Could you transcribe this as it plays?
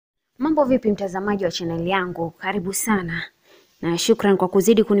Mambo vipi mtazamaji wa channel yangu? Karibu sana. Na shukrani kwa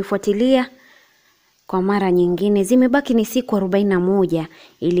kuzidi kunifuatilia kwa mara nyingine. Zimebaki ni siku 41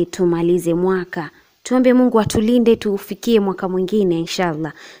 ili tumalize mwaka. Tuombe Mungu atulinde tufikie mwaka mwingine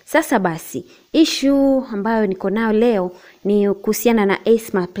inshallah. Sasa basi, issue ambayo niko nayo leo ni kuhusiana na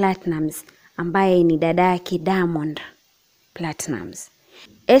Esma Platnumz ambaye ni dadake Diamondplatnumz.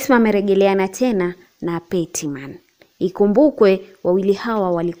 Esma amerejeleana tena na Petit. Ikumbukwe wawili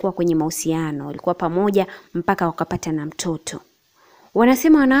hawa walikuwa kwenye mahusiano, walikuwa pamoja mpaka wakapata na mtoto.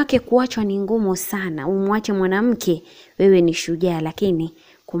 Wanasema wanawake kuachwa ni ngumu sana. Umwache mwanamke, wewe ni shujaa, lakini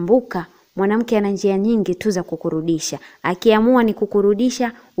kumbuka mwanamke ana njia nyingi tu za kukurudisha. Akiamua ni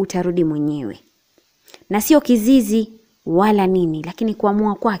kukurudisha, utarudi mwenyewe. Na sio kizizi wala nini, lakini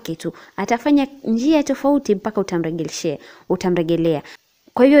kuamua kwake tu. Atafanya njia tofauti mpaka utamrejelea.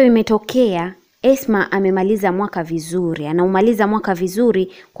 Kwa hiyo imetokea Esma amemaliza mwaka vizuri. Anaumaliza mwaka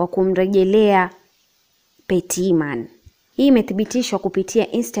vizuri kwa kumrejelea Petit. Hii imethibitishwa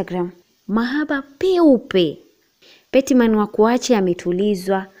kupitia Instagram. Mahaba peupe. Petit wakuache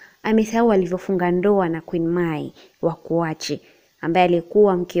ametulizwa. Amesahau alivyofunga ndoa na Queen wakuache, ambaye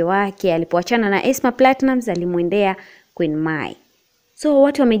alikuwa mke wake. Alipoachana na Esma Platnumz alimwendea Queen. So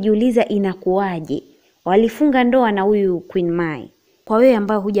watu wamejiuliza inakuaje walifunga ndoa na huyu Queen. Kwa wewe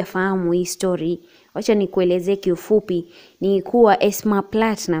ambao hujafahamu hii story, wacha nikuelezee kiufupi. Ni kuwa Esma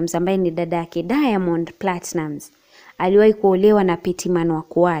Platnumz ambaye ni dadake Diamondplatnumz aliwahi kuolewa na Petit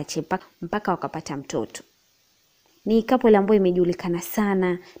wakuache mpaka wakapata mtoto. Ni couple ambayo imejulikana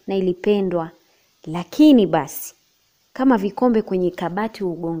sana na ilipendwa, lakini basi kama vikombe kwenye kabati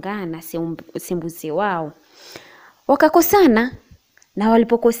ugongana sembuzi wao. Wakakosana, na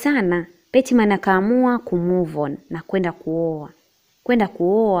walipokosana Petit akaamua kumove on na kwenda kuoa. Kwenda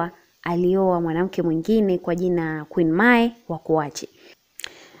kuoa alioa mwanamke mwingine kwa jina Queen wakuache.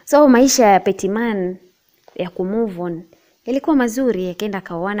 So maisha ya Petit ya kumove on ilikuwa mazuri, akaenda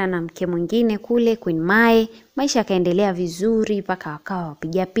kaoana na mke mwingine kule Queen. Maisha yakaendelea vizuri mpaka wakawa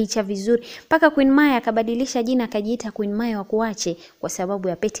wapiga picha vizuri, mpaka Queen akabadilisha jina akajiita Queen wakuache kwa sababu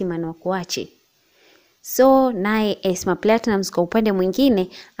ya Petit wakuache. So naye Esma Platnumz kwa upande mwingine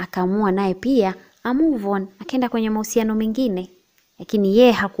akaamua naye pia move on, akaenda kwenye mahusiano mengine, lakini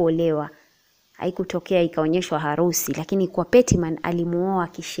yeye hakuolewa. Haikutokea ikaonyeshwa harusi, lakini kwa Petit alimuoa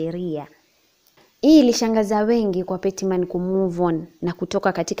kisheria. Hii ilishangaza wengi kwa Petit kumove on na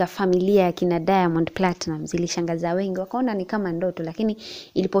kutoka katika familia ya kina Diamondplatnumz. Ilishangaza wengi, wakaona ni kama ndoto, lakini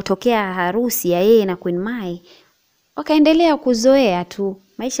ilipotokea harusi ya yeye na Queen wakaendelea kuzoea tu,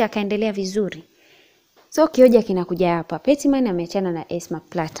 maisha yakaendelea vizuri. So kioja kinakuja hapa, Petit ameachana na Esma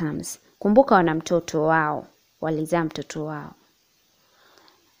Platnumz. Kumbuka wana mtoto wao, walizaa mtoto wao.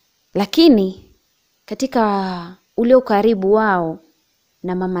 Lakini katika ule ukaribu wao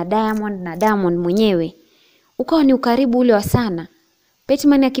na mama Diamond na Diamond mwenyewe, ukawa ni ukaribu ule wa sana.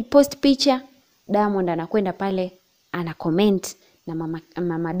 Petit akipost picha, Diamond anakwenda pale ana comment, na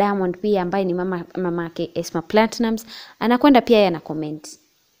mama Diamond pia ambaye ni mama yake Esma Platnumz anakwenda pia ana comment.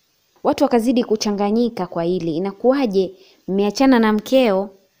 Watu wakazidi kuchanganyika kwa hili. Inakuaje mmeachana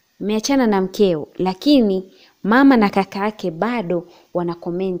na mkeo, lakini mama na kaka yake bado wana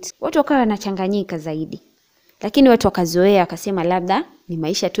comment. Watu wakawa wanachanganyika zaidi. Lakini watu wakazoea, akasema labda ni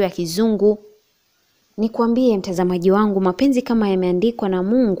maisha tu ya kizungu. Nikwambie mtazamaji wangu, mapenzi kama yameandikwa na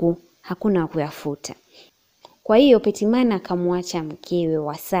Mungu hakuna kuyafuta. Kwa hiyo Petit akamwacha mkewe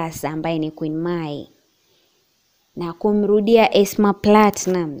wa sasa ambaye ni Queen na kumrudia Esma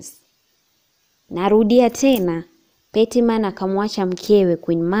Platnumz. Narudia tena, Petit akamwacha mkewe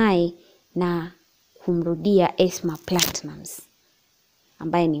Queen na kumrudia Esma Platnumz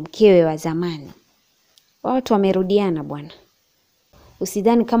ambaye ni mkewe wa zamani. Watu wamerudiana bwana.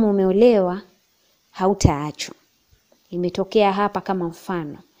 Usidhani kama umeolewa hautaachwa. Imetokea hapa kama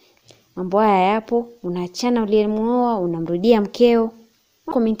mfano. Mambo haya yapo, unaachana uliyemuoa, unamrudia mkeo.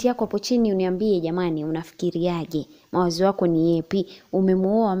 Komenti yako hapo chini uniambie jamani, unafikiriaje? Mawazo yako ni yepi?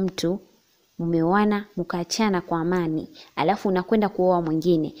 Umemuoa mtu, umeoana, mkaachana kwa amani, alafu unakwenda kuoa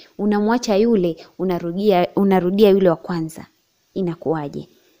mwingine. Unamwacha yule, unarudia yule wa kwanza. Inakuaje?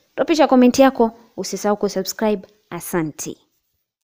 Topisha komenti yako, usisahau kusubscribe. Asante.